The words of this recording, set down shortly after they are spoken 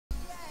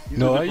He's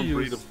No, a different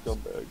breed of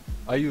scumbag.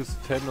 I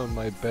used 10 on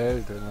my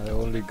belt and I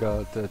only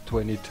got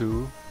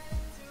 22.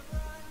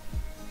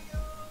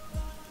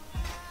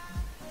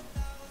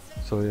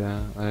 So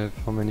yeah, I have,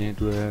 how many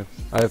do I have?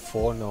 I have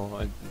 4 now,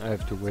 I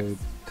have to wait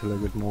till I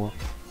get more.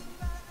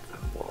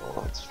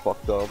 Oh, that's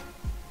fucked up.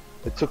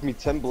 It took me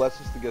 10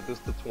 blessings to get this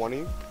to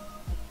 20.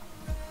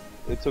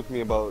 It took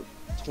me about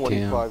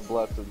 25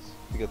 blessings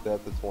to get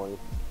that to 20.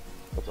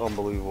 That's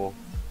unbelievable.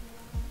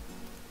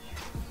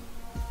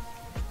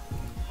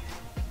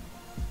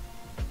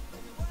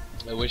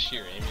 I wish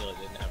your amulet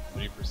didn't have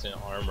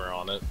 30% armor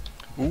on it.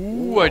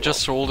 Ooh, I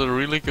just rolled a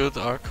really good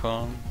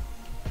Archon.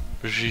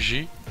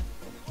 GG,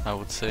 I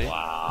would say.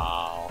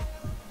 Wow.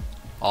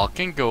 All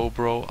can go,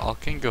 bro. All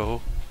can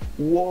go.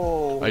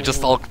 Whoa! I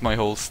just alked my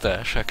whole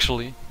stash,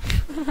 actually.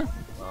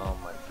 Oh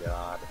my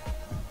god.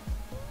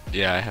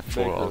 Yeah, I have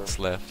 4 Baker. alks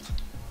left.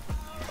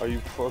 Are you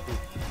fucking...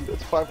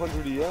 That's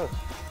 500 ES.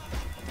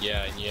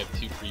 Yeah, and you have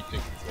 2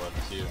 prefixes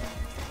left too.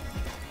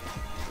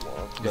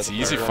 Wow, It's that's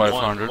easy, very-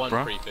 500, one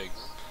bro. prefix.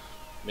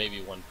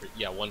 Maybe one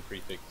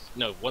prefix.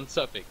 No, one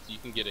suffix. You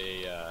can get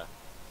a,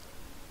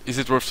 Is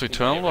it worth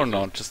eternal or everything.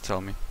 not? Just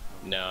tell me.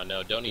 No,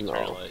 don't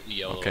eternal it,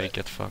 YOLO Okay, it.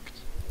 get fucked.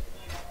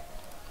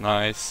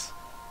 Nice.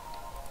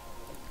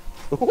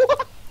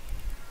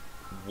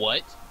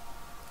 What?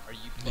 Are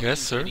you fucking Yes,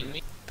 sir. kidding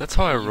me? That's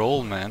how I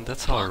roll, man.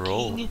 That's how I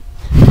roll. Are you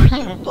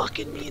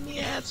fucking me in the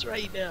ass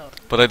right now?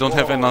 But I don't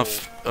have Whoa.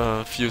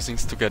 enough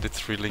fusings to get it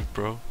 3-link,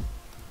 bro.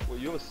 Well,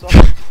 you have a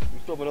suffix. You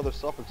still have another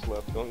suffix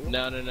left, don't you?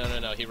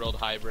 No. He rolled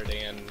hybrid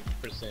and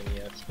percent,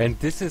 yes. And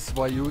this is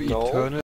why you No. eternal